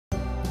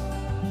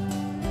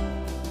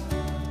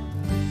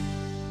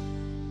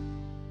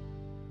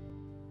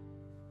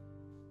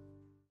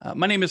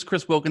My name is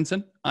Chris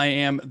Wilkinson. I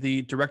am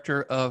the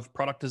Director of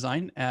Product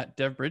Design at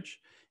DevBridge,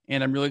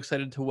 and I'm really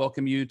excited to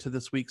welcome you to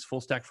this week's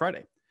Full Stack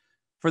Friday.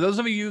 For those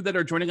of you that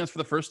are joining us for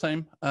the first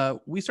time,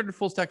 we started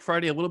Full Stack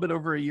Friday a little bit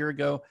over a year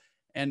ago,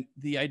 and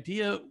the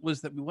idea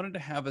was that we wanted to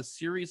have a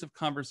series of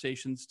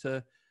conversations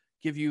to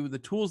give you the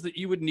tools that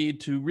you would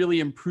need to really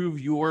improve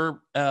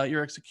your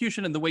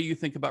execution and the way you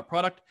think about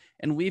product,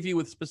 and leave you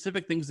with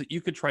specific things that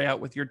you could try out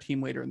with your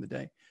team later in the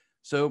day.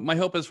 So my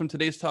hope is from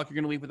today's talk, you're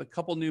going to leave with a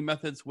couple new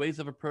methods, ways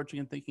of approaching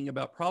and thinking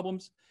about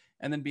problems,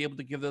 and then be able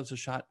to give those a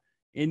shot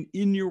in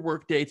your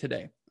work day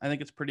today. I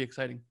think it's pretty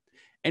exciting.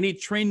 Any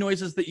train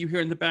noises that you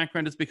hear in the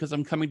background is because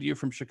I'm coming to you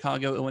from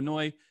Chicago,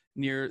 Illinois,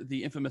 near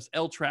the infamous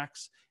L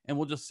tracks, and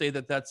we'll just say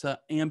that that's an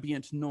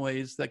ambient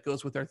noise that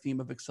goes with our theme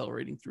of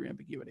accelerating through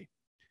ambiguity.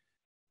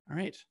 All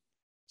right.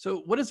 So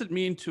what does it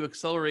mean to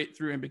accelerate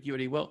through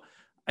ambiguity? Well,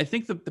 I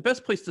think the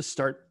best place to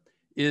start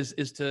is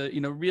to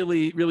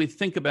really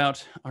think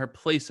about our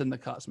place in the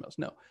cosmos.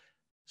 No,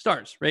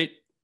 stars, right?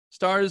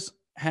 Stars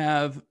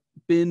have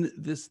been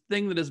this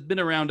thing that has been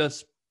around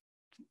us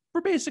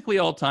for basically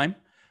all time,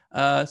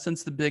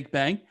 since the Big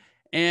Bang,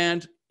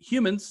 and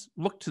humans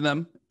look to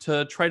them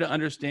to try to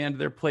understand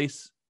their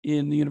place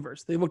in the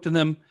universe. They look to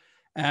them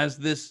as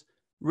this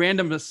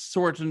random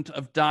assortment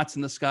of dots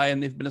in the sky,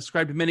 and they've been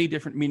ascribed many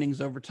different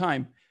meanings over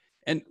time.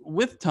 And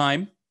with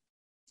time,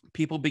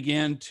 people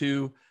began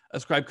to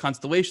ascribe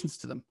constellations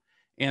to them.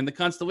 And the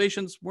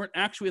constellations weren't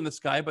actually in the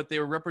sky, but they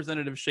were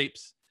representative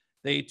shapes.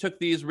 They took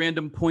these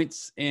random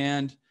points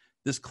and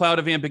this cloud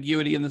of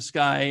ambiguity in the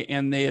sky,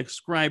 and they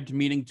ascribed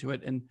meaning to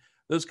it. And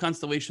those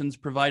constellations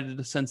provided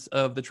a sense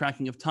of the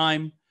tracking of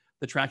time,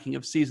 the tracking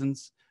of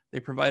seasons.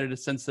 They provided a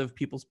sense of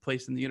people's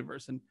place in the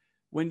universe. And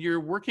when you're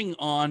working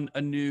on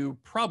a new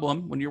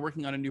problem, when you're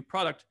working on a new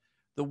product,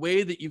 the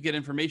way that you get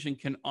information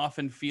can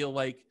often feel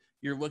like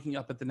you're looking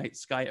up at the night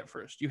sky at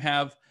first. You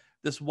have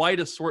this wide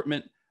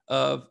assortment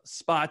of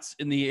spots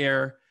in the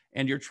air,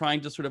 and you're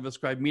trying to sort of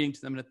ascribe meaning to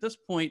them. And at this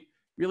point,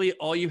 really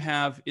all you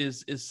have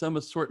is some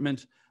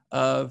assortment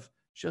of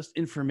just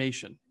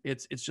information.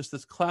 It's just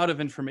this cloud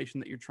of information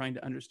that you're trying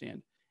to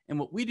understand. And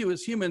what we do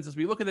as humans is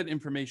we look at that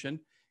information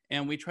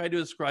and we try to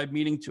ascribe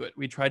meaning to it.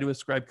 We try to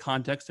ascribe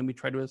context, and we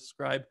try to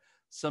ascribe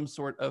some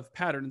sort of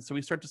pattern. And so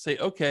we start to say,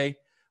 okay,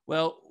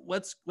 well,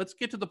 let's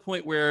get to the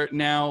point where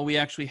now we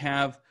actually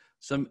have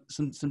some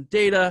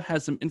data,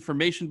 has some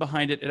information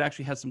behind it. It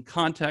actually has some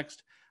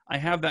context. I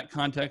have that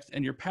context,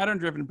 and your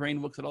pattern-driven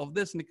brain looks at all of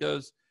this and it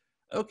goes,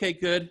 okay,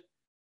 good.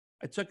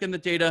 I took in the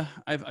data.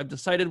 I've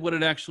decided what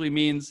it actually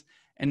means.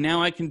 And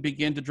now I can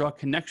begin to draw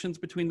connections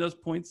between those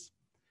points.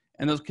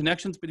 And those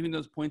connections between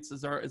those points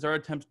is our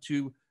attempt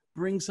to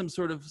bring some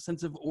sort of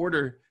sense of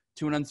order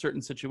to an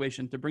uncertain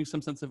situation, to bring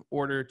some sense of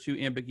order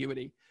to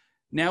ambiguity.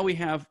 Now we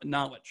have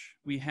knowledge.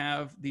 We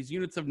have these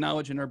units of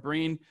knowledge, in our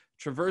brain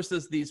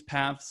traverses these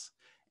paths,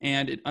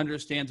 and it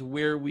understands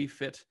where we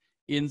fit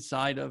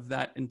inside of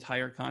that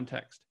entire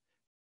context.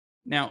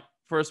 Now,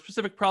 for a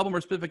specific problem or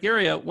specific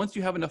area, once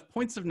you have enough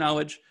points of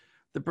knowledge,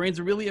 the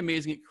brain's really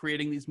amazing at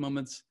creating these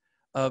moments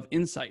of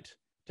insight,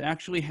 to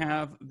actually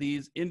have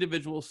these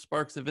individual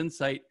sparks of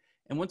insight.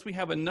 And once we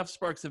have enough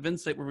sparks of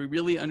insight where we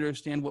really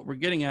understand what we're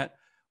getting at,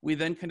 we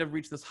then kind of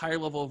reach this higher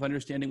level of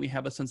understanding. We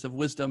have a sense of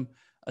wisdom,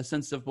 a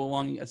sense of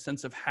belonging, a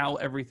sense of how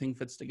everything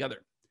fits together.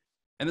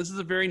 And this is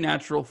a very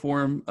natural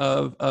form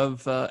of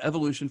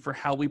evolution for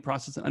how we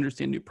process and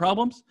understand new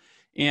problems,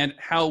 and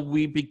how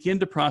we begin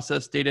to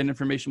process data and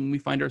information when we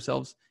find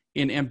ourselves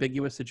in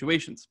ambiguous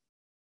situations.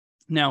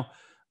 Now,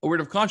 a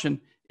word of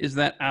caution is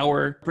that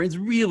our brains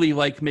really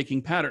like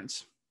making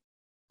patterns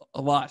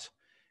a lot.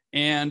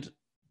 And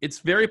it's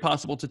very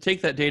possible to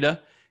take that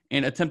data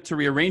and attempt to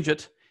rearrange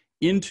it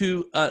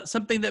into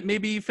something that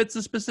maybe fits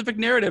a specific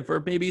narrative,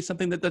 or maybe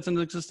something that doesn't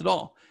exist at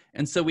all.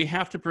 And so we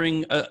have to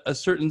bring a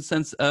certain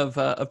sense of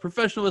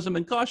professionalism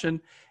and caution,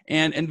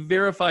 and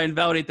verify and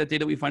validate that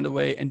data we find a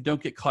way, and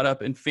don't get caught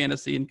up in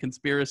fantasy and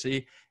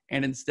conspiracy,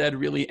 and instead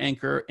really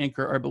anchor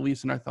our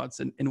beliefs and our thoughts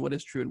in what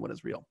is true and what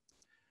is real.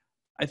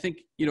 I think,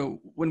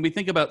 when we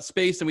think about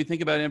space and we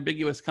think about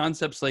ambiguous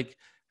concepts like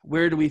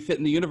where do we fit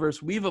in the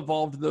universe, we've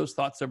evolved those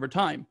thoughts over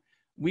time.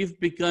 We've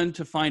begun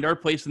to find our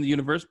place in the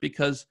universe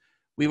because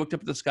we looked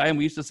up at the sky and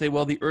we used to say,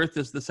 well, the Earth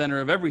is the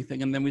center of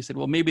everything. And then we said,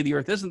 well, maybe the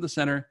Earth isn't the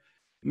center.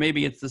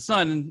 Maybe it's the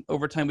sun. And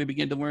over time, we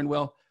began to learn,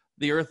 well,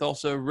 the Earth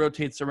also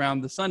rotates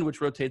around the sun,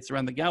 which rotates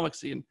around the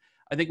galaxy. And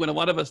I think when a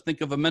lot of us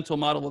think of a mental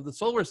model of the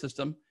solar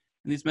system,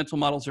 and these mental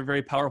models are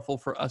very powerful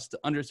for us to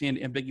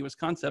understand ambiguous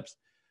concepts,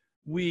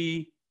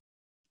 we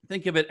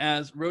think of it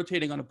as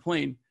rotating on a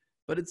plane.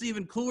 But it's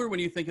even cooler when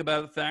you think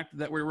about the fact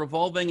that we're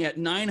revolving at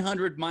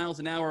 900 miles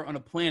an hour on a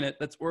planet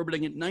that's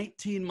orbiting at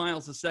 19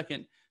 miles a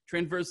second,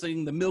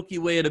 traversing the Milky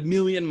Way at 1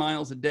 million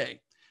miles a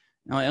day.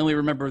 Now, I only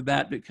remember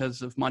that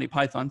because of Monty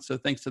Python, so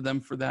thanks to them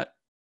for that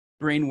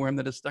brainworm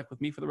that has stuck with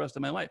me for the rest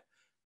of my life.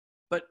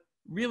 But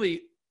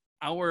really,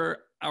 our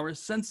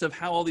sense of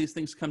how all these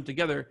things come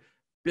together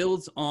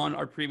builds on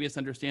our previous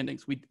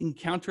understandings. We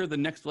encounter the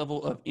next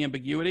level of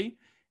ambiguity,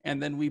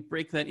 And then we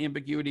break that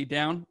ambiguity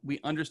down. We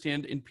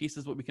understand in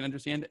pieces what we can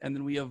understand, and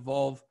then we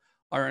evolve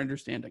our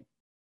understanding.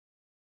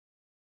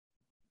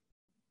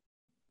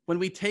 When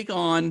we take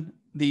on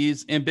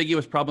these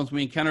ambiguous problems, when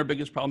we encounter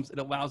ambiguous problems, it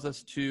allows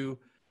us to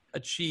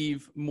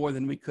achieve more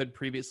than we could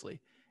previously.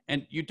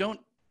 And you don't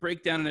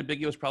break down an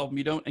ambiguous problem,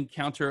 you don't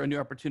encounter a new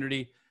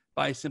opportunity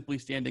by simply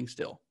standing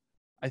still.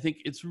 I think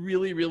it's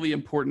really, really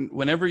important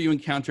whenever you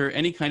encounter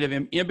any kind of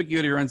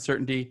ambiguity or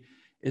uncertainty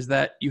is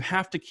that you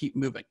have to keep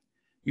moving.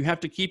 You have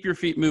to keep your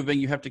feet moving.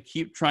 You have to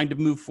keep trying to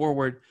move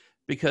forward,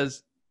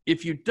 because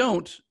if you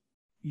don't,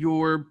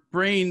 your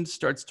brain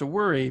starts to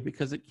worry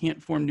because it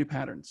can't form new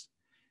patterns.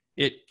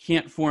 It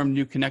can't form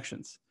new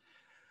connections.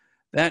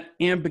 That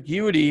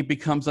ambiguity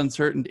becomes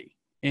uncertainty.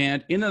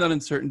 And in that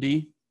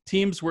uncertainty,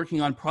 teams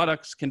working on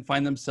products can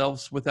find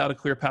themselves without a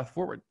clear path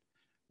forward.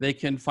 They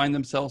can find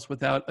themselves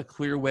without a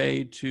clear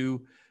way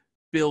to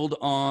build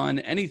on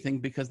anything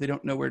because they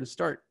don't know where to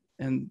start.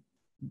 And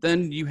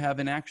then you have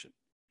inaction.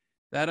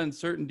 That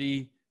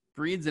uncertainty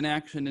breeds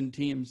inaction in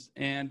teams.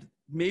 And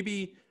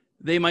maybe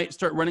they might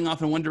start running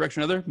off in one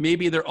direction or another.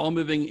 Maybe they're all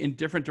moving in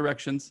different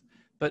directions.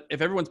 But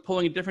if everyone's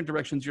pulling in different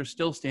directions, you're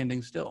still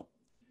standing still.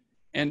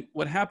 And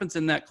what happens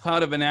in that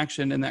cloud of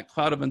inaction and that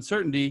cloud of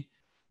uncertainty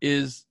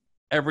is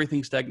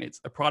everything stagnates.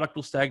 A product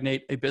will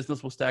stagnate, a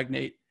business will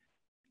stagnate,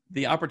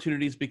 the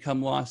opportunities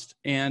become lost,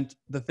 and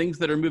the things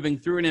that are moving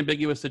through an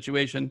ambiguous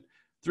situation,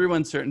 through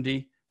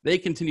uncertainty, they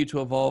continue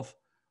to evolve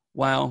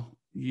while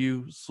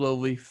you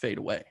slowly fade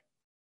away.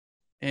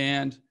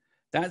 And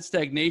that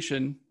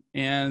stagnation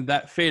and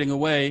that fading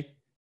away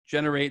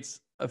generates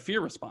a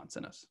fear response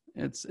in us.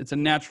 It's a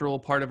natural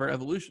part of our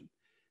evolution.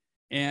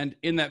 And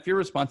in that fear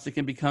response, it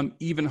can become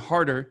even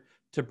harder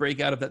to break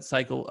out of that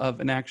cycle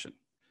of inaction.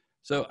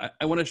 So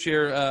I want to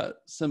share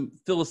some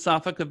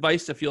philosophic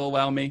advice, if you'll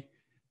allow me,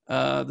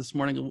 this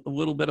morning, a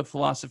little bit of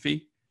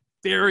philosophy.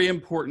 Very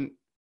important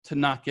to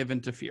not give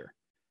into fear.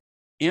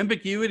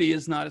 Ambiguity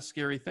is not a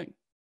scary thing.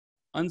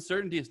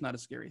 Uncertainty is not a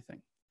scary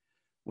thing.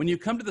 When you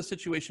come to the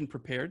situation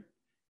prepared,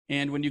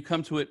 and when you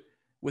come to it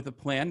with a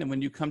plan, and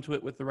when you come to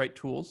it with the right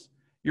tools,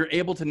 you're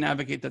able to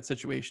navigate that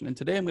situation. And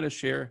today I'm going to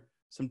share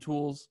some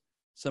tools,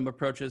 some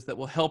approaches that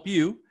will help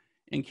you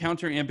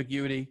encounter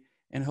ambiguity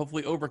and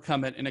hopefully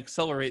overcome it and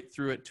accelerate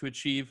through it to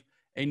achieve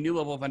a new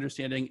level of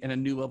understanding and a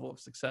new level of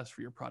success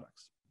for your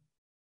products.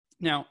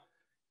 Now,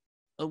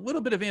 a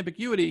little bit of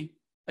ambiguity,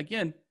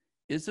 again,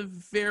 is a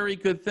very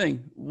good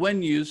thing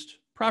when used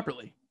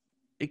properly.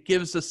 It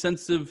gives a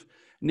sense of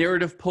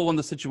narrative pull on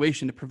the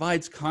situation. It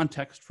provides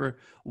context for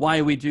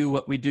why we do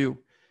what we do.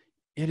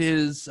 It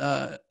is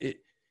a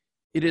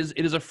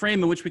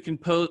frame in which we can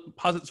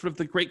posit sort of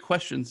the great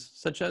questions,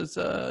 such as,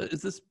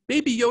 is this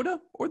baby Yoda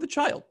or the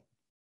child?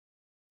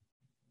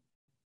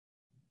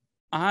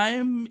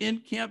 I'm in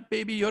camp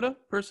baby Yoda,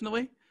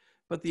 personally,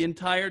 but the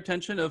entire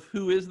tension of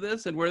who is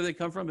this and where they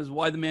come from is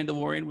why The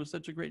Mandalorian was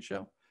such a great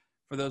show.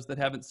 For those that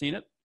haven't seen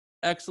it,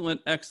 excellent,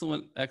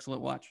 excellent,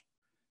 excellent watch.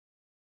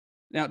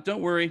 Now,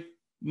 don't worry,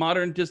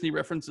 modern Disney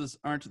references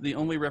aren't the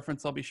only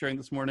reference I'll be sharing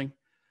this morning.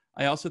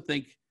 I also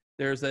think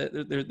there's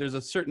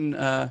a certain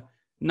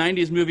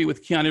 90s movie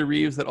with Keanu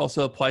Reeves that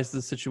also applies to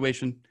the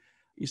situation.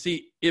 You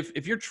see,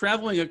 if you're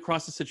traveling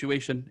across a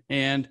situation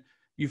and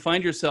you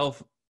find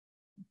yourself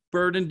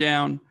burdened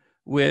down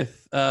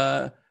with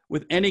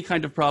any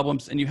kind of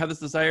problems and you have this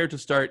desire to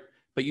start,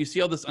 but you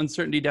see all this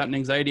uncertainty, doubt, and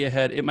anxiety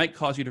ahead, it might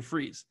cause you to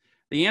freeze.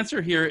 The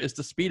answer here is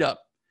to speed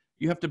up.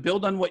 You have to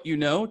build on what you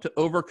know to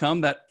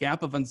overcome that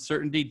gap of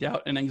uncertainty,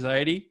 doubt, and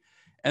anxiety,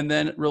 and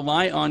then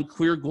rely on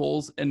clear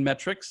goals and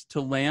metrics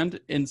to land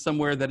in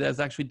somewhere that is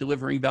actually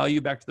delivering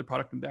value back to the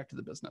product and back to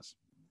the business.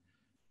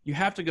 You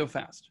have to go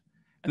fast.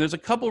 And there's a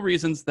couple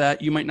reasons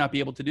that you might not be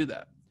able to do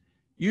that.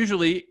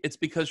 Usually it's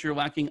because you're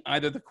lacking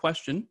either the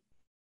question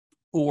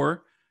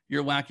or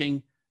you're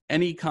lacking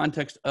any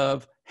context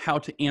of how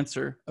to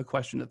answer a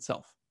question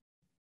itself.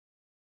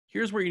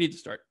 Here's where you need to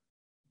start.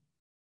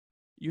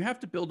 You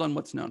have to build on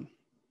what's known.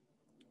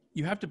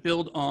 You have to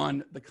build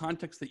on the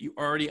context that you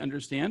already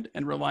understand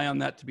and rely on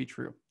that to be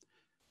true.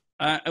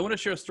 I want to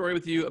share a story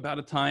with you about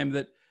a time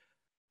that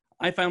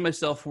I found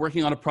myself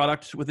working on a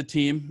product with a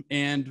team,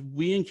 and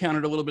we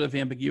encountered a little bit of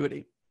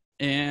ambiguity,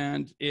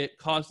 and it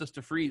caused us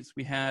to freeze.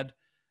 We had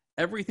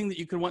everything that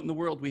you could want in the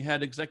world. We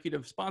had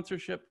executive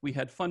sponsorship, we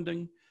had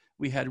funding,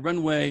 we had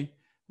runway,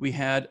 we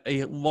had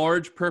a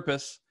large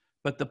purpose,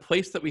 but the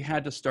place that we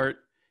had to start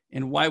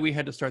and why we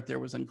had to start there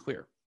was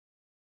unclear.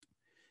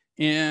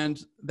 And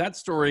that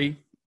story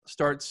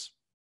starts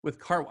with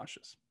car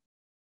washes.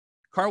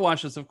 Car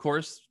washes, of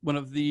course, one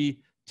of the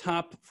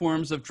top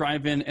forms of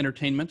drive-in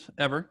entertainment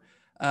ever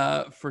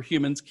for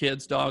humans,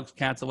 kids, dogs,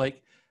 cats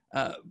alike.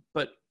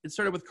 But it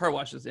started with car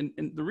washes. And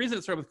the reason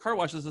it started with car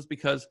washes is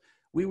because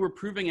we were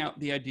proving out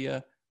the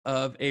idea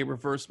of a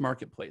reverse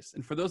marketplace.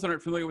 And for those that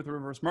aren't familiar with the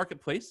reverse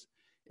marketplace,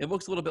 it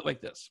looks a little bit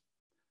like this.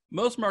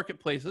 Most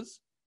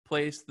marketplaces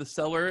place the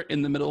seller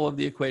in the middle of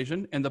the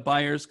equation, and the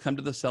buyers come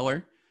to the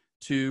seller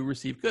to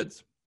receive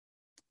goods.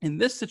 In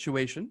this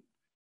situation,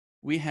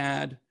 we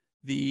had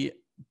the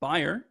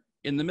buyer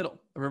in the middle.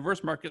 A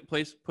reverse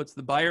marketplace puts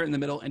the buyer in the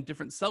middle, and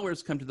different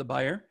sellers come to the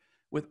buyer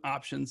with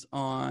options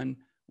on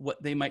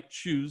what they might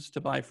choose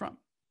to buy from.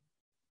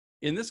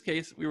 In this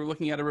case, we were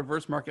looking at a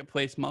reverse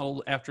marketplace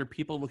modeled after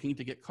people looking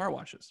to get car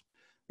washes.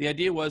 The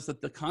idea was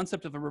that the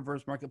concept of a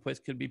reverse marketplace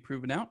could be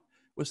proven out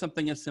with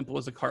something as simple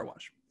as a car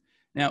wash.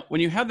 Now, when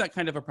you have that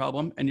kind of a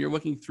problem and you're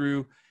looking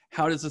through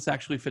how does this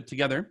actually fit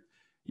together,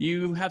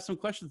 you have some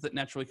questions that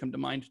naturally come to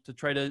mind to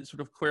try to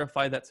sort of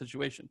clarify that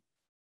situation.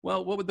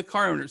 Well, what would the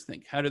car owners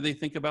think? How do they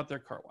think about their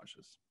car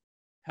washes?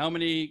 How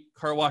many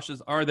car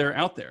washes are there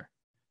out there?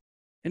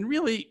 And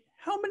really,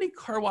 how many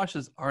car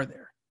washes are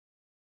there?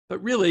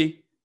 But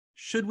really,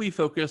 should we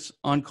focus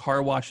on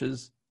car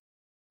washes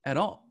at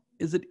all?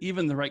 Is it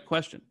even the right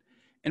question?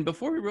 And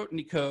before we wrote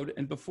any code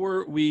and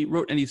before we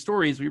wrote any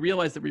stories, we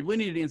realized that we really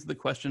needed to answer the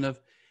question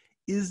of,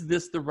 is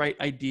this the right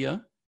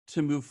idea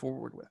to move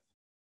forward with?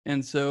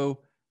 And so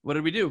what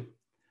did we do?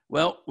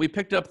 Well, we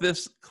picked up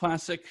this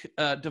classic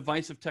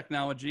device of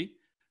technology,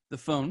 the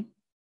phone,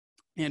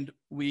 and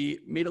we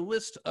made a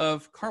list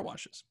of car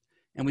washes.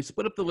 And we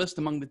split up the list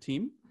among the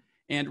team.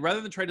 And rather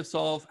than try to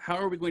solve, how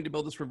are we going to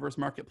build this reverse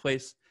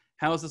marketplace?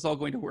 How is this all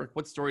going to work?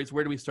 What stories?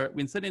 Where do we start?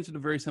 We instead answered a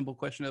very simple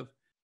question of,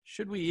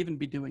 should we even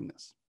be doing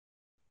this?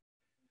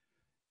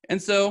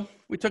 And so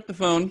we took the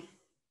phone,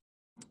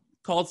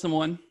 called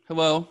someone,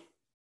 hello,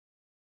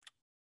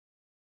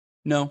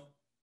 no,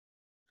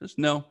 just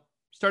no.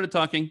 Started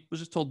talking, was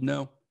just told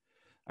no.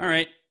 All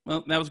right,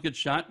 well, that was a good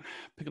shot.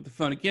 Pick up the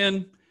phone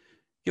again,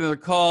 give another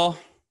call.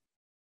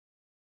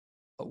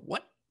 A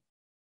what?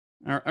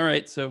 All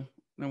right, so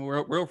we're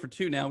over for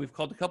 2 now. We've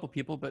called a couple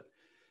people, but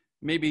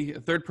maybe a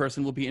third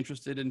person will be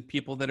interested in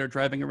people that are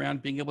driving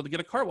around being able to get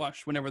a car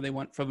wash whenever they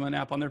want from an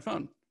app on their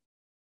phone.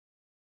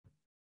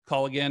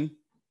 Call again.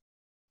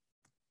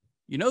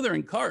 You know they're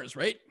in cars,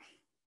 right?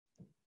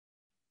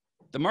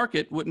 The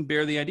market wouldn't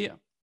bear the idea.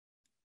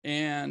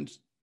 And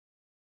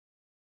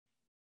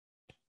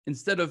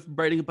instead of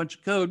writing a bunch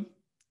of code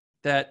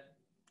that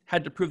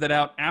had to prove that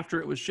out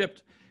after it was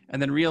shipped and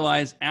then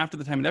realize after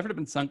the time and effort had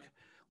been sunk,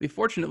 we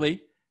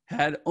fortunately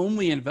had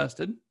only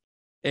invested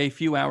a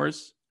few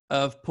hours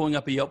of pulling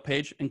up a Yelp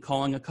page and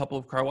calling a couple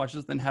of car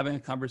washes, then having a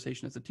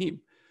conversation as a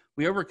team.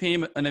 We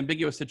overcame an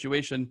ambiguous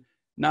situation,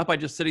 not by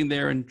just sitting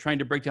there and trying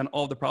to break down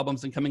all the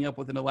problems and coming up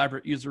with an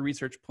elaborate user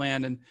research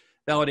plan and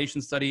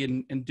validation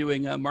study and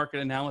doing a market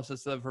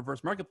analysis of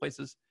reverse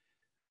marketplaces.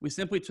 We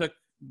simply took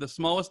the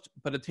smallest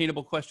but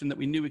attainable question that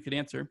we knew we could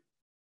answer.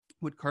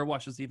 Would car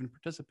washes even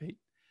participate?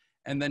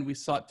 And then we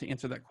sought to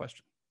answer that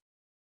question.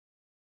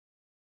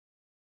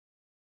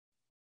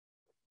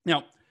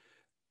 Now,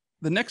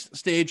 the next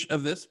stage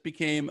of this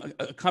became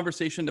a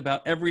conversation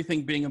about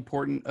everything being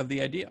important of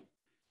the idea.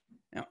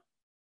 Now,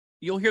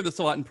 you'll hear this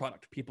a lot in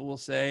product. People will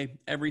say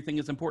everything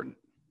is important.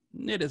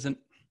 It isn't.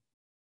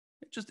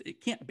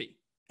 It can't be.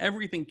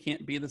 Everything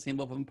can't be the same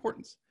level of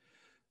importance.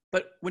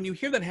 But when you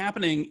hear that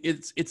happening,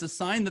 it's a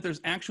sign that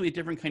there's actually a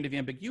different kind of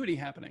ambiguity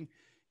happening.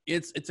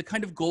 It's a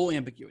kind of goal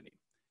ambiguity.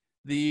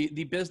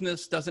 The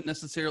business doesn't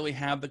necessarily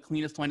have the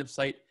cleanest line of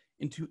sight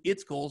into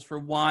its goals for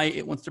why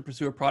it wants to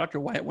pursue a product or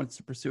why it wants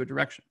to pursue a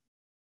direction.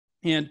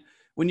 And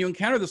when you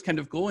encounter this kind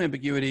of goal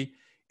ambiguity,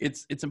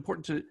 it's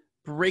important to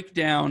break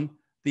down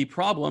the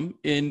problem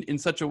in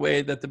such a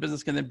way that the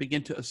business can then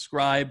begin to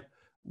ascribe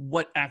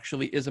what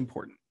actually is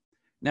important.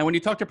 Now, when you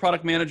talk to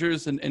product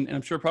managers and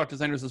I'm sure product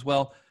designers as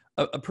well,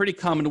 a pretty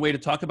common way to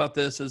talk about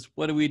this is,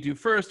 what do we do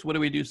first? What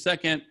do we do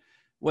second?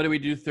 What do we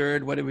do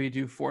third? What do we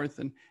do fourth?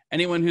 And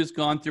anyone who's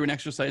gone through an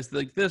exercise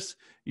like this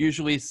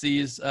usually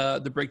sees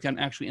the breakdown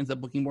actually ends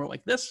up looking more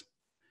like this,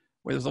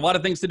 where there's a lot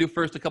of things to do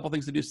first, a couple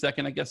things to do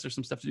second. I guess there's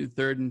some stuff to do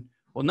third, and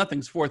well,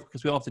 nothing's fourth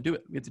because we all have to do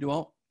it. We have to do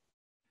all.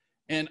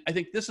 And I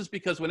think this is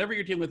because whenever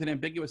you're dealing with an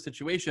ambiguous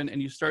situation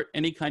and you start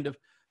any kind of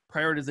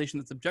prioritization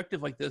that's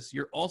objective like this,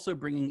 you're also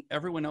bringing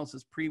everyone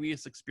else's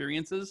previous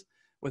experiences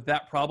with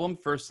that problem,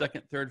 first,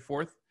 second, third,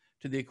 fourth,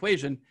 to the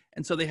equation.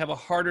 And so they have a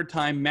harder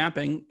time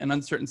mapping an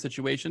uncertain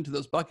situation to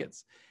those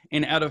buckets.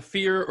 And out of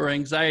fear or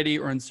anxiety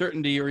or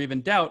uncertainty or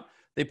even doubt,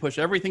 they push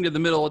everything to the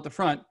middle at the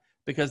front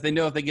because they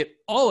know if they get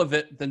all of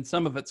it, then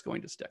some of it's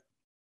going to stick.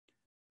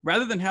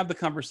 Rather than have the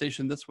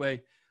conversation this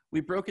way,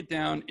 we broke it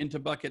down into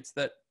buckets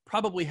that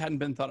probably hadn't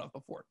been thought of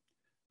before.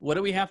 What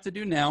do we have to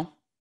do now?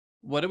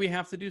 What do we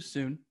have to do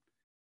soon?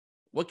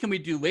 What can we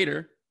do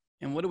later?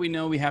 And what do we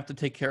know we have to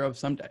take care of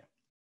someday?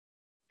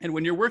 And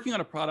when you're working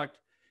on a product,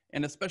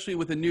 and especially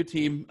with a new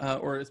team,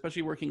 or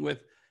especially working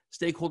with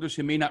stakeholders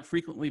who may not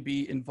frequently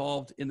be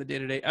involved in the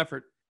day-to-day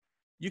effort,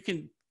 you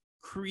can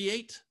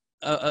create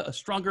a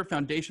stronger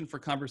foundation for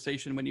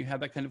conversation when you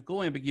have that kind of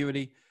goal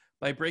ambiguity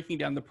by breaking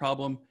down the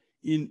problem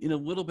in a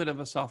little bit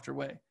of a softer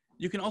way.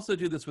 You can also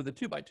do this with a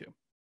 2x2.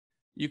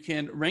 You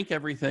can rank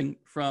everything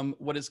from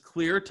what is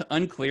clear to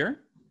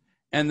unclear,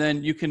 and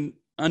then you can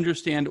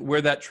understand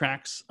where that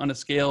tracks on a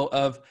scale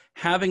of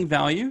having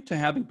value to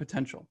having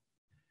potential.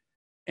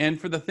 And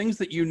for the things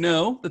that you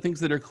know, the things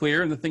that are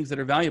clear and the things that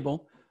are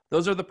valuable,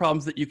 those are the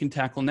problems that you can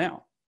tackle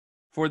now.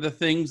 For the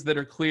things that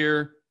are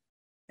clear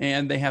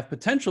and they have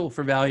potential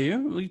for value,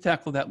 we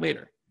tackle that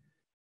later.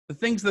 The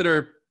things that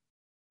are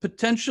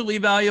potentially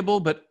valuable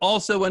but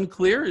also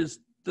unclear is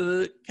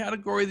the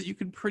category that you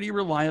can pretty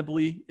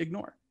reliably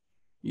ignore.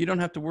 You don't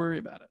have to worry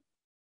about it.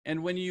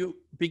 And when you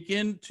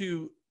begin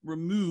to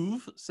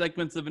remove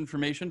segments of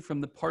information from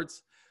the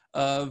parts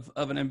of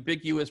an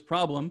ambiguous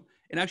problem,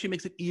 it actually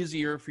makes it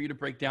easier for you to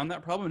break down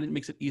that problem, and it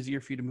makes it easier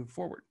for you to move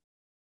forward.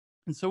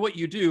 And so what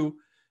you do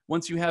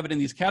once you have it in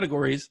these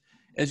categories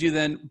is you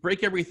then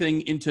break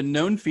everything into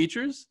known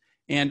features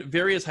and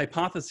various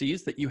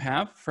hypotheses that you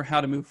have for how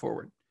to move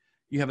forward.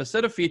 You have a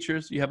set of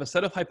features, you have a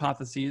set of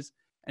hypotheses,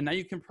 and now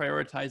you can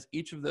prioritize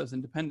each of those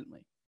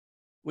independently.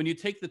 When you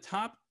take the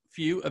top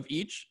few of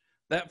each,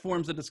 that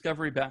forms a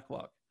discovery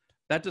backlog.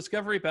 That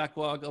discovery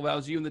backlog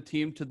allows you and the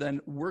team to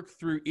then work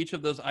through each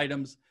of those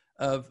items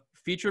of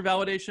feature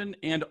validation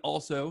and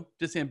also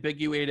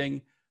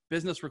disambiguating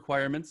business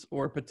requirements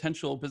or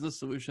potential business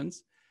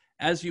solutions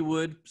as you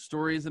would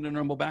stories in a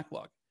normal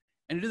backlog.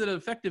 And to do that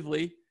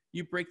effectively,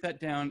 you break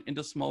that down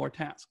into smaller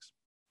tasks.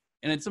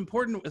 And it's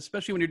important,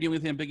 especially when you're dealing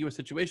with an ambiguous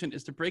situation,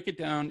 is to break it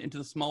down into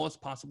the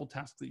smallest possible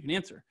tasks that you can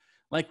answer,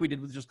 like we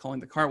did with just calling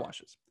the car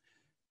washes.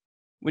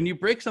 When you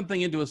break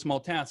something into a small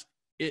task,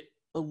 it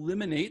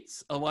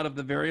eliminates a lot of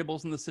the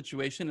variables in the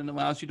situation and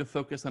allows you to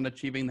focus on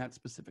achieving that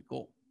specific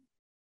goal.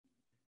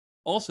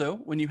 Also,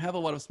 when you have a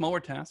lot of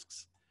smaller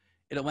tasks,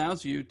 it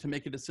allows you to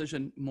make a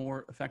decision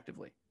more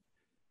effectively.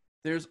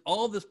 There's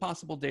all of this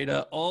possible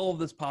data, all of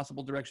this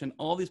possible direction,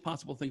 all these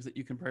possible things that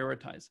you can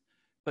prioritize.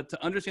 But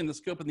to understand the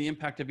scope and the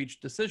impact of each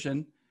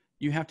decision,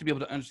 you have to be able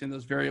to understand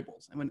those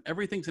variables. And when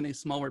everything's in a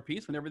smaller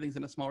piece, when everything's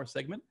in a smaller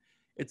segment,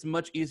 it's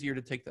much easier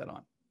to take that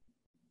on.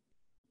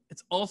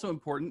 It's also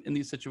important in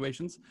these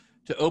situations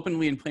to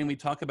openly and plainly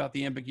talk about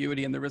the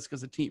ambiguity and the risk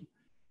as a team.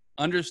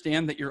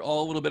 Understand that you're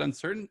all a little bit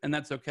uncertain, and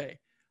that's okay.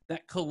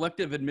 That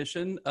collective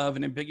admission of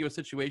an ambiguous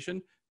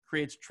situation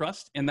creates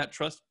trust, and that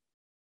trust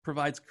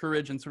provides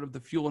courage and sort of the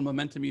fuel and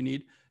momentum you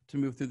need to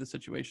move through the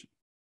situation.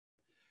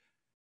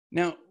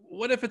 Now,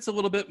 what if it's a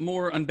little bit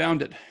more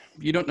unbounded?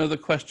 You don't know the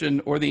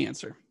question or the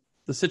answer.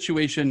 The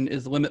situation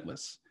is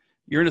limitless.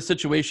 You're in a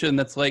situation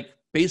that's like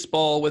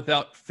baseball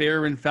without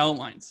fair and foul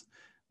lines.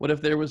 What if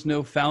there was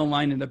no foul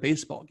line in a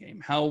baseball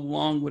game? How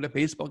long would a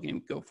baseball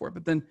game go for?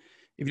 But then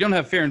if you don't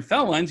have fair and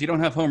foul lines, you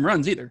don't have home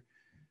runs either.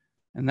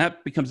 And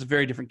that becomes a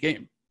very different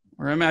game.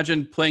 Or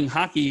imagine playing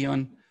hockey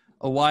on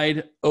a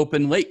wide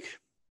open lake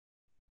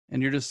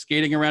and you're just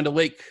skating around a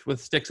lake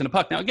with sticks and a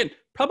puck. Now, again,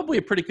 probably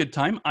a pretty good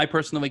time. I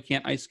personally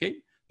can't ice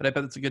skate, but I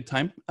bet it's a good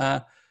time.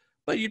 But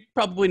you're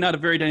probably not a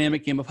very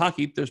dynamic game of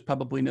hockey. There's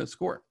probably no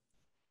score.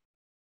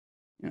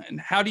 And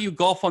how do you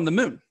golf on the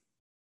moon?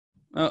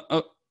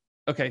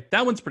 Okay,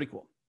 that one's pretty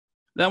cool.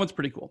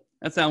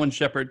 That's Alan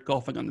Shepard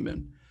golfing on the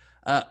moon.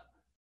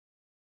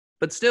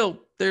 But still,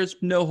 there's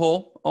no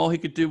hole. All he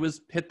could do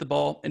was hit the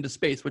ball into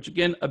space, which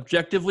again,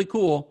 objectively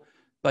cool,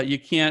 but you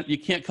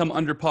can't come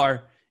under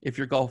par if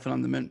you're golfing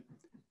on the moon.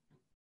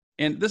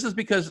 And this is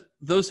because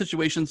those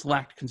situations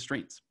lacked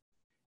constraints.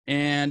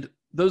 And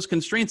those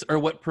constraints are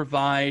what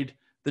provide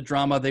the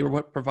drama. They were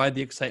what provide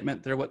the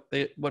excitement. They're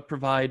what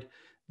provide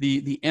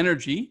the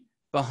energy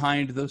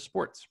behind those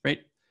sports, right?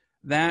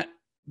 That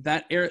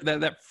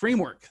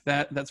framework,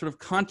 that sort of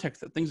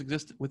context that things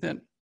exist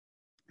within,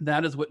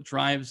 that is what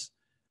drives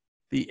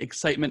the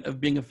excitement of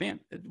being a fan.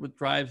 It what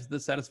drives the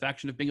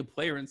satisfaction of being a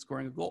player and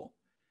scoring a goal.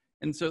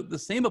 And so the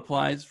same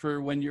applies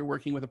for when you're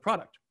working with a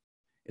product.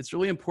 It's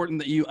really important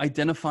that you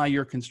identify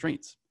your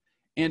constraints.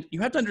 And you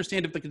have to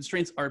understand if the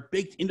constraints are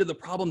baked into the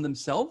problem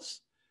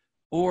themselves,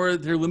 or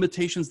they're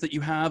limitations that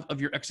you have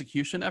of your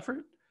execution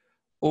effort,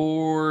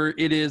 or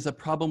it is a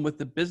problem with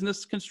the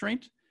business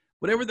constraint.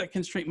 Whatever that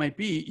constraint might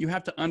be, you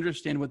have to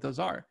understand what those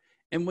are.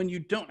 And when you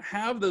don't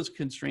have those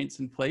constraints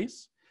in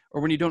place,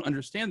 or when you don't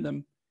understand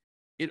them,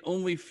 it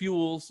only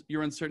fuels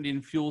your uncertainty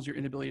and fuels your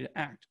inability to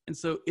act. And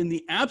so in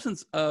the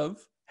absence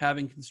of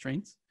having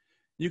constraints,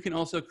 you can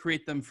also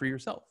create them for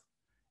yourself.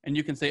 And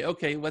you can say,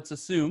 okay, let's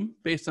assume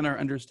based on our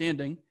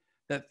understanding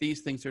that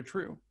these things are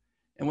true.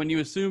 And when you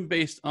assume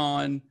based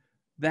on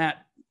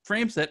that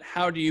frame set,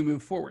 how do you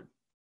move forward?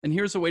 And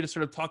here's a way to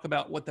sort of talk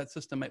about what that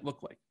system might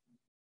look like.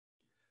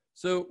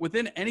 So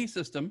within any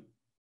system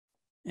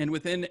and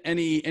within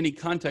any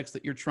context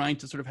that you're trying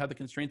to sort of have the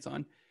constraints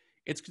on,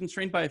 it's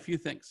constrained by a few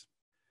things.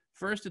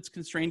 First, it's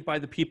constrained by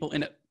the people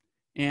in it.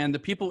 And the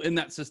people in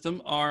that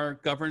system are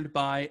governed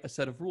by a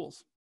set of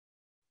rules.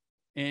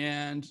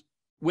 And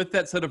with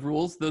that set of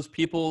rules, those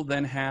people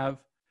then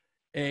have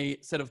a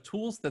set of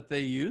tools that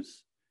they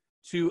use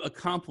to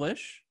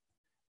accomplish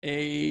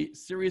a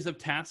series of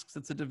tasks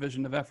that's a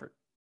division of effort.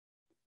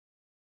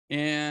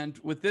 And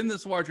within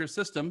this larger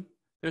system,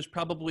 there's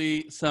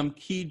probably some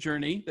key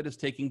journey that is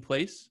taking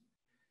place.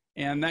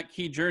 And that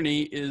key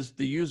journey is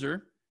the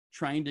user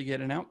trying to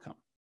get an outcome.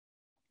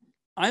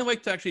 I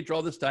like to actually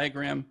draw this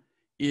diagram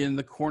in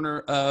the corner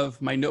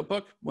of my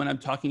notebook when I'm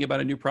talking about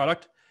a new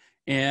product.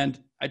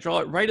 And I draw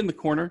it right in the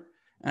corner.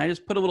 And I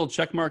just put a little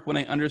check mark when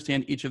I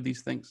understand each of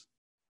these things.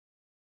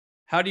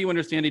 How do you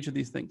understand each of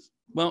these things?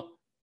 Well,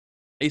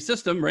 a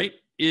system, right,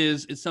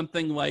 is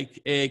something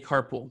like a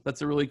carpool.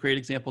 That's a really great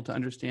example to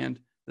understand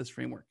this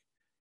framework.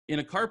 In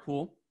a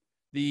carpool,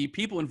 the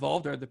people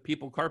involved are the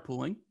people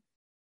carpooling.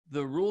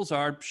 The rules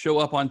are show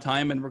up on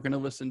time and we're going to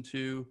listen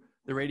to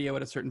the radio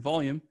at a certain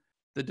volume.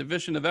 The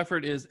division of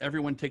effort is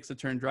everyone takes a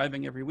turn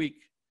driving every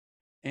week.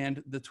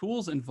 And the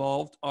tools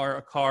involved are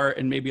a car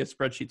and maybe a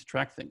spreadsheet to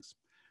track things.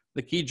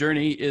 The key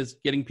journey is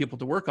getting people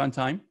to work on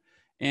time.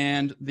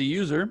 And the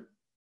user,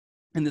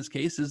 in this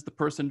case, is the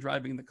person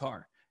driving the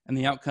car. And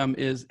the outcome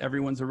is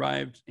everyone's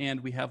arrived and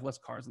we have less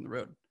cars on the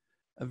road.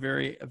 A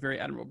very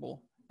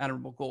admirable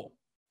goal.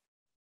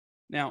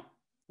 Now,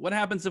 what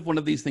happens if one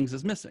of these things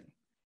is missing?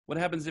 What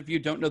happens if you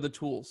don't know the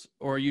tools,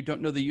 or you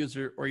don't know the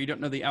user, or you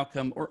don't know the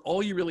outcome, or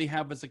all you really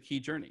have is a key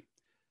journey?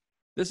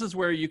 This is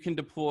where you can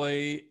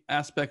deploy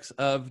aspects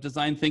of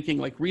design thinking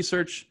like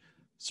research,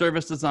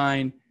 service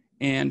design,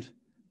 and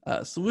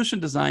solution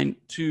design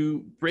to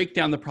break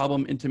down the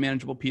problem into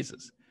manageable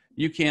pieces.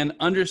 You can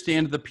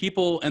understand the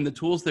people and the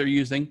tools they're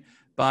using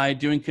by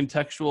doing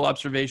contextual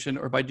observation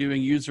or by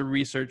doing user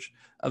research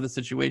of the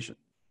situation.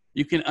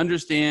 You can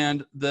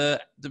understand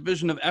the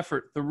division of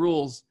effort, the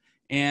rules,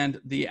 and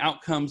the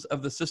outcomes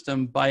of the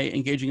system by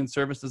engaging in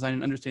service design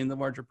and understanding the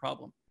larger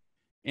problem.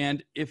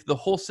 And if the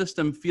whole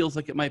system feels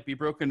like it might be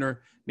broken,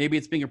 or maybe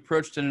it's being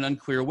approached in an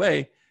unclear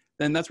way,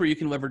 then that's where you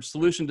can leverage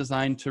solution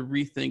design to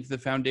rethink the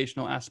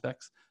foundational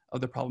aspects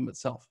of the problem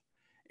itself.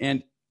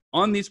 And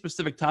on these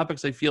specific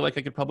topics, I feel like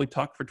I could probably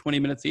talk for 20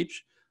 minutes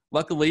each.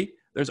 Luckily,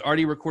 there's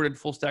already recorded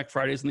Full Stack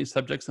Fridays on these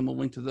subjects, and we'll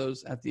link to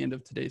those at the end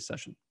of today's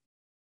session.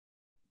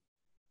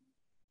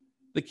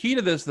 The key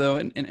to this, though,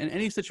 in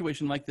any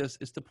situation like this,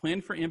 is to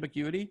plan for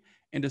ambiguity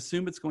and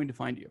assume it's going to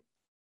find you.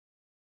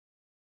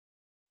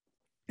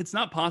 It's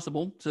not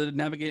possible to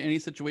navigate any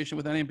situation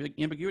without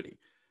ambiguity.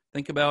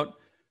 Think about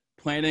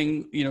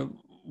planning,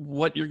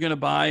 what you're going to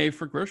buy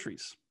for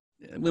groceries.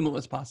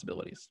 Limitless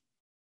possibilities.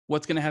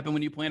 What's going to happen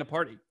when you plan a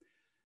party?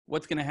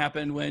 What's going to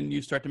happen when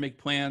you start to make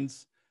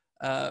plans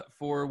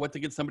for what to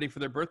get somebody for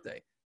their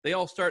birthday? They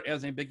all start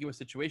as ambiguous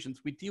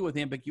situations. We deal with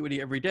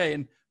ambiguity every day.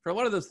 And for a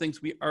lot of those things,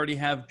 we already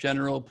have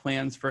general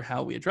plans for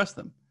how we address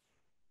them.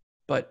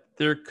 But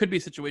there could be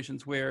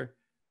situations where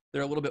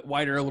they're a little bit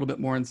wider, a little bit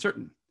more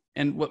uncertain.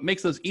 And what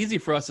makes those easy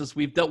for us is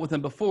we've dealt with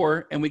them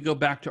before and we go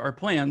back to our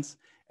plans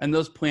and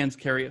those plans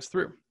carry us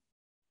through.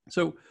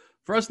 So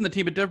for us in the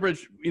team at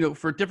DevBridge,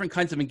 for different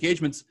kinds of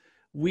engagements,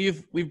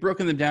 we've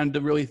broken them down into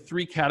really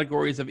 3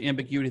 categories of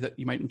ambiguity that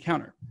you might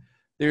encounter.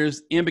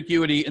 There's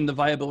ambiguity in the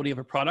viability of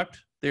a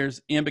product.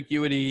 There's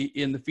ambiguity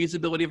in the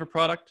feasibility of a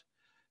product.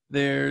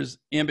 There's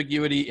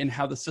ambiguity in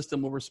how the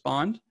system will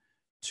respond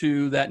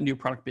to that new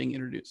product being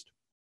introduced.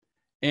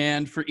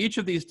 And for each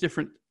of these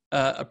different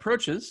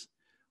approaches,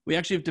 we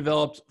actually have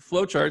developed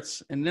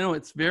flowcharts. And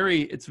it's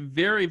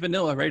very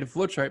vanilla, right? A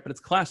flowchart, but it's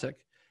classic.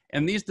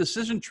 And these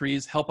decision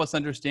trees help us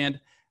understand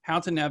how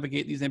to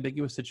navigate these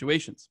ambiguous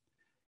situations.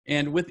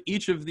 And with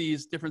each of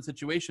these different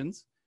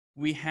situations,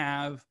 we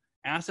have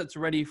assets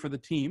ready for the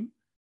team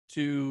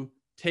to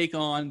take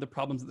on the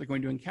problems that they're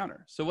going to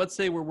encounter. So let's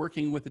say we're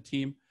working with a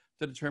team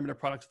to determine a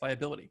product's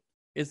viability.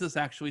 Is this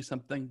actually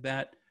something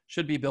that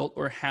should be built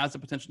or has the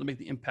potential to make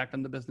the impact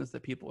on the business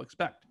that people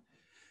expect?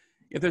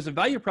 If there's a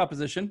value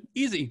proposition,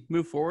 easy,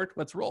 move forward,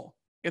 let's roll.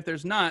 If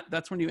there's not,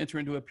 that's when you enter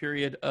into a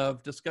period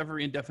of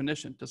discovery and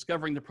definition,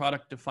 discovering the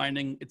product,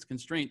 defining its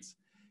constraints.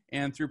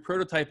 And through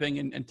prototyping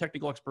and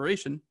technical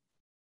exploration,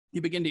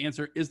 you begin to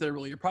answer, is there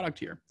really a product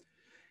here?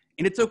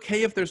 And it's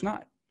okay if there's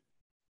not.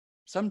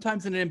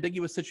 Sometimes in an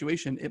ambiguous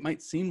situation, it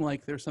might seem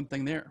like there's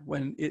something there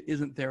when it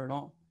isn't there at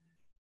all.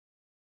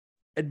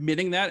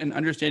 Admitting that and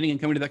understanding and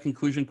coming to that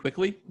conclusion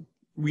quickly,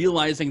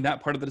 realizing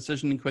that part of the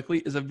decision quickly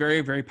is a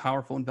very, very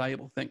powerful and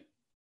valuable thing.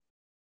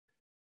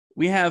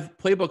 We have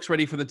playbooks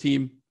ready for the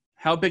team,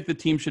 how big the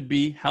team should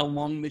be, how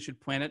long they should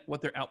plan it,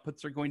 what their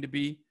outputs are going to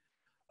be,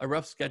 a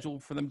rough schedule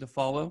for them to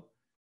follow,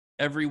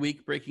 every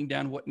week breaking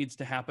down what needs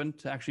to happen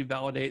to actually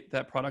validate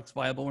that product's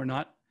viable or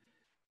not,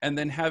 and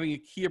then having a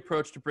key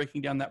approach to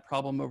breaking down that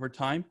problem over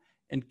time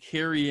and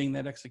carrying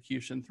that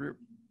execution through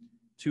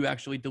to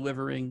actually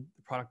delivering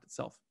the product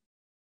itself.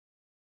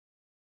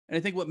 And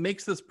I think what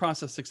makes this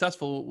process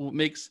successful, what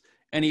makes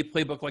any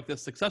playbook like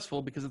this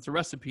successful, because it's a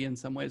recipe in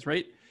some ways,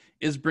 right,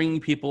 is bringing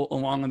people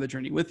along on the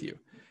journey with you.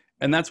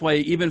 And that's why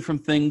even from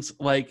things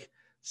like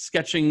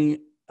sketching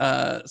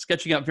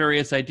out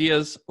various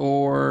ideas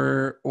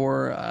or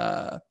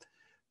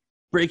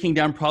breaking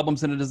down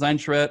problems in a design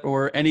charrette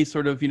or any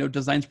sort of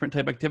design sprint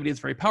type activity is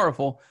very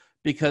powerful,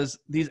 because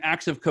these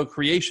acts of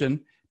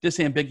co-creation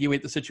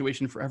disambiguate the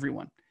situation for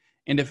everyone.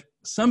 And if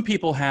some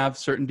people have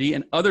certainty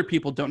and other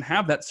people don't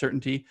have that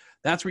certainty,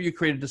 that's where you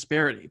create a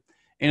disparity.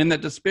 And in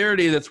that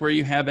disparity, that's where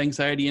you have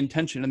anxiety and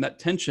tension. And that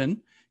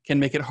tension can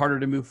make it harder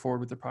to move forward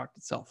with the product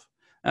itself.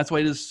 That's why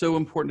it is so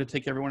important to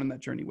take everyone on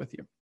that journey with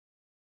you.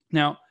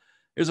 Now,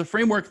 there's a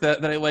framework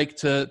that I like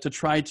to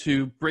try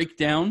to break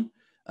down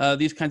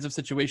these kinds of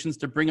situations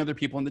to bring other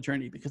people on the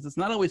journey, because it's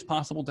not always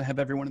possible to have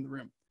everyone in the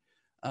room.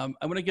 I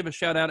want to give a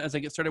shout out as I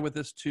get started with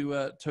this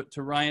to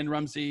Ryan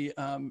Rumsey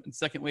and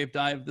Second Wave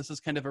Dive. This is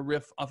kind of a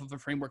riff off of a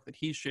framework that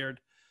he shared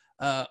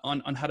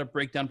on how to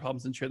break down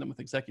problems and share them with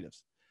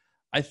executives.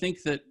 I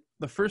think that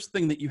the first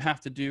thing that you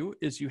have to do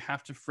is you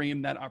have to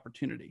frame that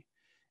opportunity.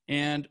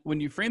 And when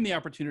you frame the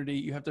opportunity,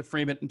 you have to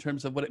frame it in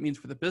terms of what it means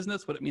for the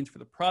business, what it means for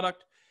the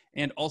product,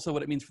 and also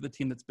what it means for the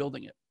team that's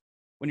building it.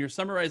 When you're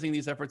summarizing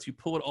these efforts, you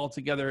pull it all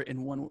together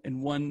in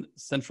one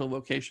central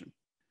location.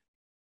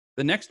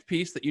 The next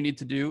piece that you need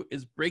to do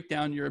is break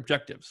down your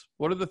objectives.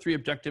 What are the 3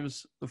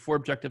 objectives, the 4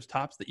 objectives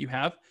tops that you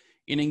have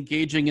in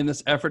engaging in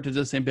this effort to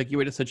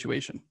disambiguate a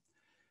situation?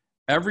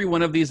 Every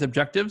one of these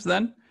objectives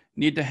then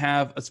need to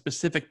have a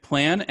specific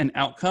plan and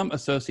outcome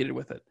associated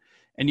with it.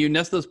 And you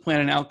nest those plan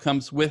and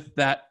outcomes with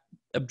that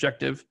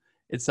objective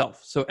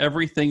itself. So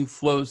everything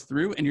flows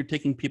through and you're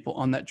taking people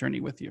on that journey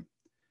with you.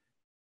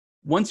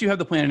 Once you have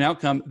the plan and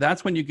outcome,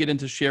 that's when you get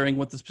into sharing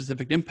what the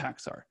specific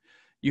impacts are.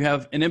 You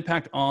have an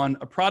impact on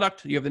a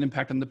product, you have an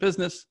impact on the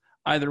business.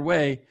 Either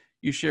way,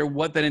 you share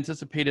what that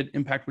anticipated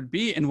impact would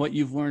be and what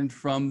you've learned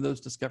from those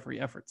discovery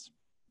efforts.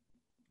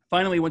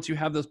 Finally, once you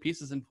have those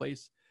pieces in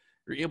place,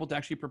 you're able to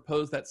actually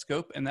propose that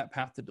scope and that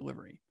path to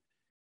delivery.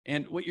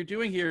 And what you're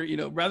doing here,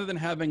 rather than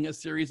having a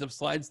series of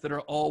slides that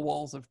are all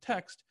walls of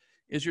text,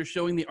 is you're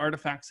showing the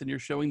artifacts and you're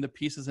showing the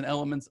pieces and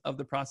elements of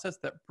the process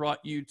that brought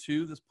you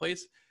to this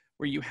place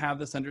where you have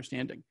this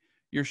understanding.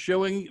 You're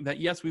showing that,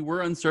 yes, we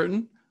were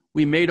uncertain,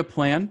 we made a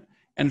plan,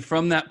 and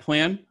from that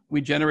plan,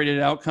 we generated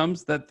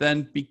outcomes that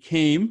then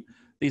became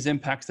these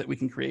impacts that we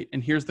can create.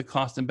 And here's the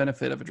cost and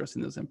benefit of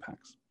addressing those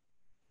impacts.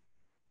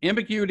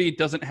 Ambiguity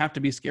doesn't have to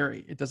be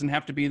scary. It doesn't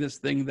have to be this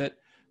thing that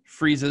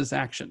freezes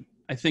action.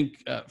 I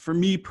think for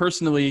me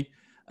personally,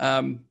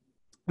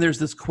 there's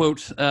this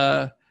quote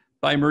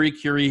by Marie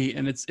Curie,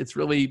 and it's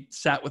really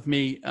sat with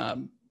me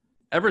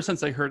ever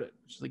since I heard it.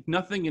 She's like,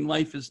 nothing in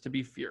life is to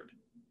be feared.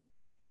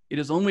 It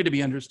is only to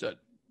be understood.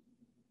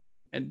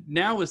 And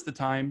now is the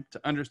time to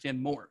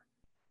understand more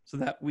so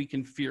that we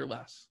can fear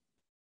less.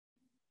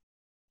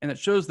 And it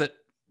shows that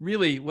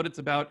really what it's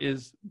about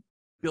is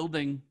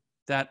building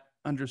that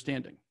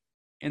understanding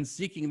and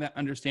seeking that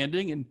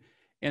understanding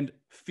and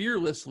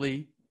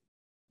fearlessly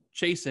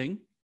chasing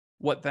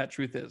what that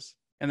truth is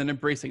and then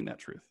embracing that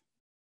truth.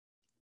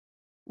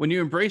 When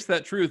you embrace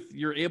that truth,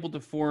 you're able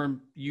to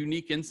form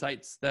unique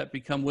insights that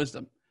become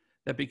wisdom,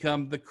 that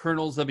become the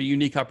kernels of a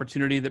unique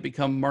opportunity, that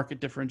become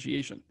market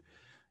differentiation.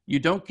 You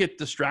don't get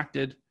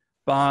distracted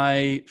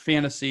by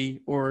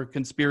fantasy or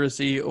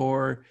conspiracy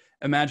or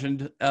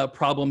imagined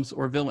problems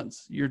or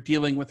villains. You're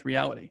dealing with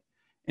reality.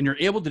 And you're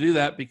able to do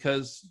that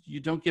because you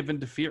don't give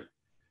in to fear.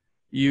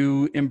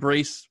 You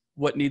embrace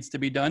what needs to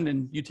be done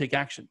and you take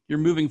action. You're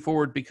moving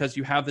forward because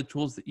you have the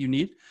tools that you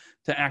need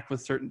to act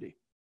with certainty.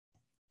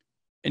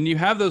 And you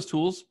have those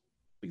tools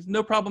because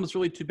no problem is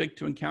really too big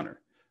to encounter.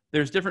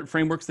 There's different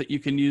frameworks that you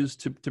can use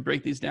to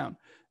break these down.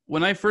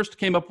 When I first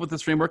came up with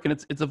this framework, and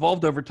it's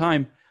evolved over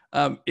time,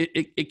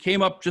 it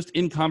came up just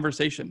in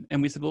conversation.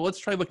 And we said, well, let's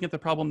try looking at the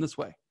problem this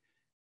way.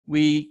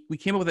 We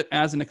came up with it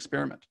as an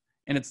experiment.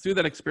 And it's through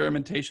that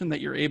experimentation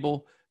that you're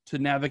able to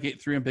navigate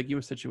through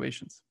ambiguous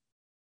situations.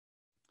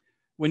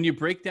 When you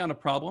break down a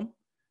problem,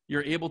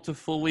 you're able to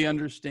fully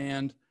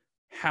understand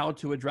how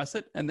to address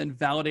it and then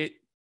validate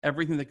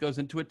everything that goes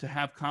into it to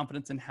have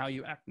confidence in how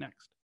you act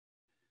next.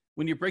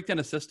 When you break down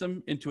a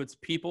system into its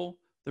people,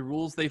 the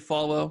rules they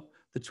follow,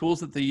 the tools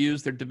that they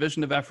use, their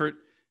division of effort,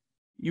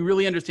 you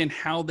really understand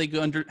how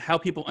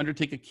people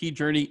undertake a key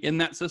journey in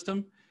that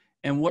system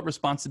and what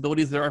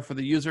responsibilities there are for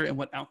the user and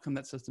what outcome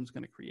that system is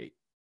going to create.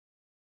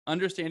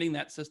 Understanding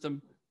that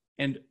system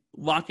and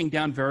locking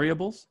down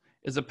variables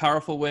is a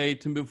powerful way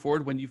to move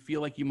forward when you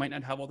feel like you might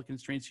not have all the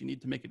constraints you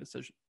need to make a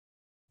decision.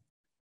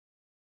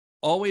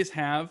 Always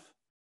have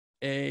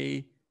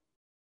a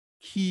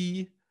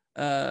key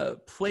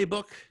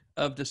playbook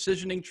of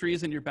decisioning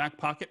trees in your back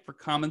pocket for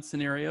common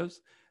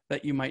scenarios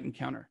that you might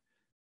encounter.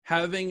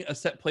 Having a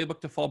set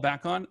playbook to fall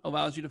back on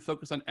allows you to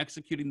focus on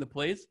executing the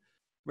plays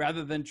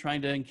rather than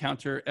trying to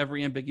encounter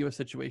every ambiguous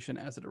situation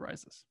as it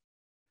arises.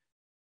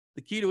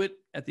 The key to it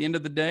at the end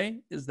of the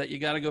day is that you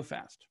got to go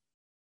fast.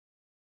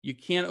 You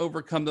can't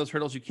overcome those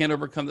hurdles. You can't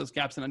overcome those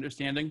gaps in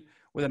understanding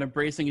without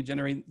embracing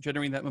and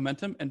generating that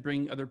momentum and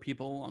bringing other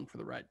people along for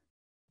the ride.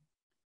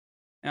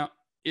 Now,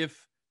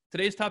 if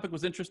today's topic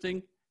was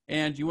interesting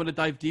and you want to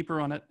dive deeper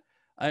on it,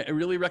 I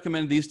really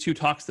recommend these 2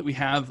 talks that we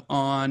have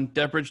on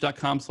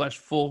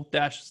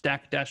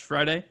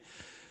devbridge.com/full-stack-Friday.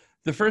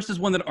 The first is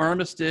one that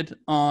Aramis did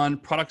on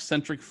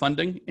product-centric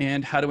funding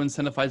and how to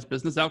incentivize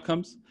business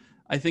outcomes.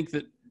 I think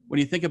that when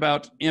you think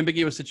about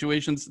ambiguous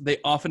situations, they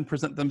often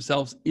present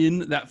themselves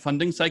in that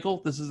funding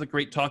cycle. This is a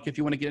great talk if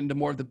you want to get into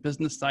more of the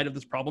business side of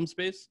this problem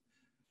space.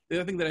 The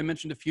other thing that I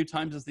mentioned a few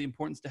times is the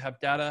importance to have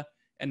data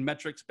and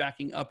metrics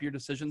backing up your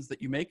decisions that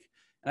you make.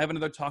 And I have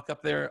another talk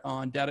up there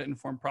on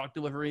data-informed product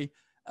delivery,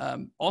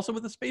 also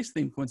with a space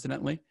theme,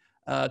 coincidentally,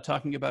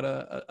 talking about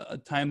a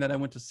time that I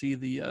went to see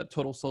the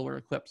total solar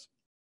eclipse.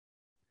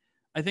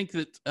 I think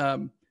that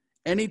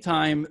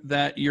anytime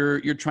that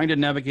you're trying to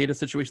navigate a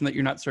situation that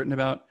you're not certain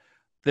about,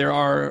 There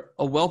are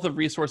a wealth of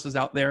resources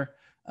out there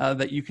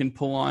that you can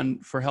pull on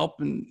for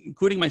help, and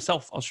including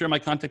myself. I'll share my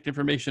contact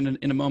information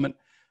in a moment,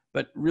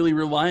 but really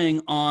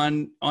relying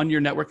on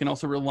your network and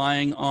also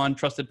relying on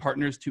trusted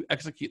partners to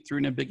execute through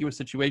an ambiguous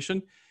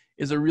situation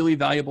is a really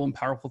valuable and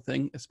powerful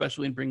thing,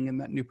 especially in bringing in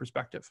that new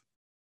perspective.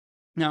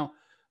 Now,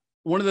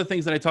 one of the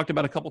things that I talked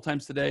about a couple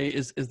times today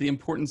is the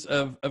importance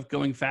of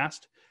going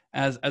fast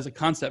as a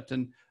concept.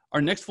 And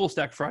our next Full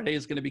Stack Friday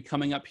is going to be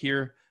coming up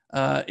here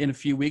in a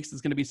few weeks.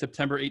 It's going to be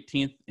September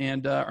 18th.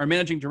 And our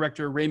managing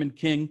director, Raymond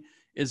King,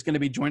 is going to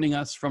be joining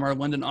us from our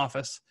London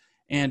office.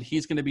 And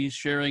he's going to be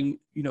sharing,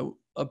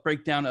 a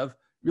breakdown of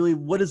really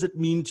what does it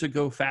mean to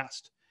go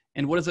fast?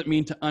 And what does it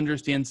mean to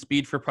understand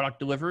speed for product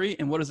delivery?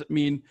 And what does it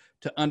mean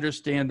to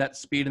understand that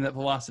speed and that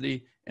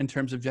velocity in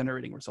terms of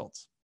generating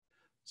results?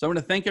 So I want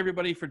to thank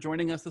everybody for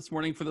joining us this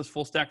morning for this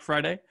Full Stack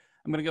Friday.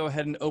 I'm going to go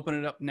ahead and open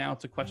it up now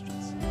to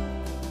questions.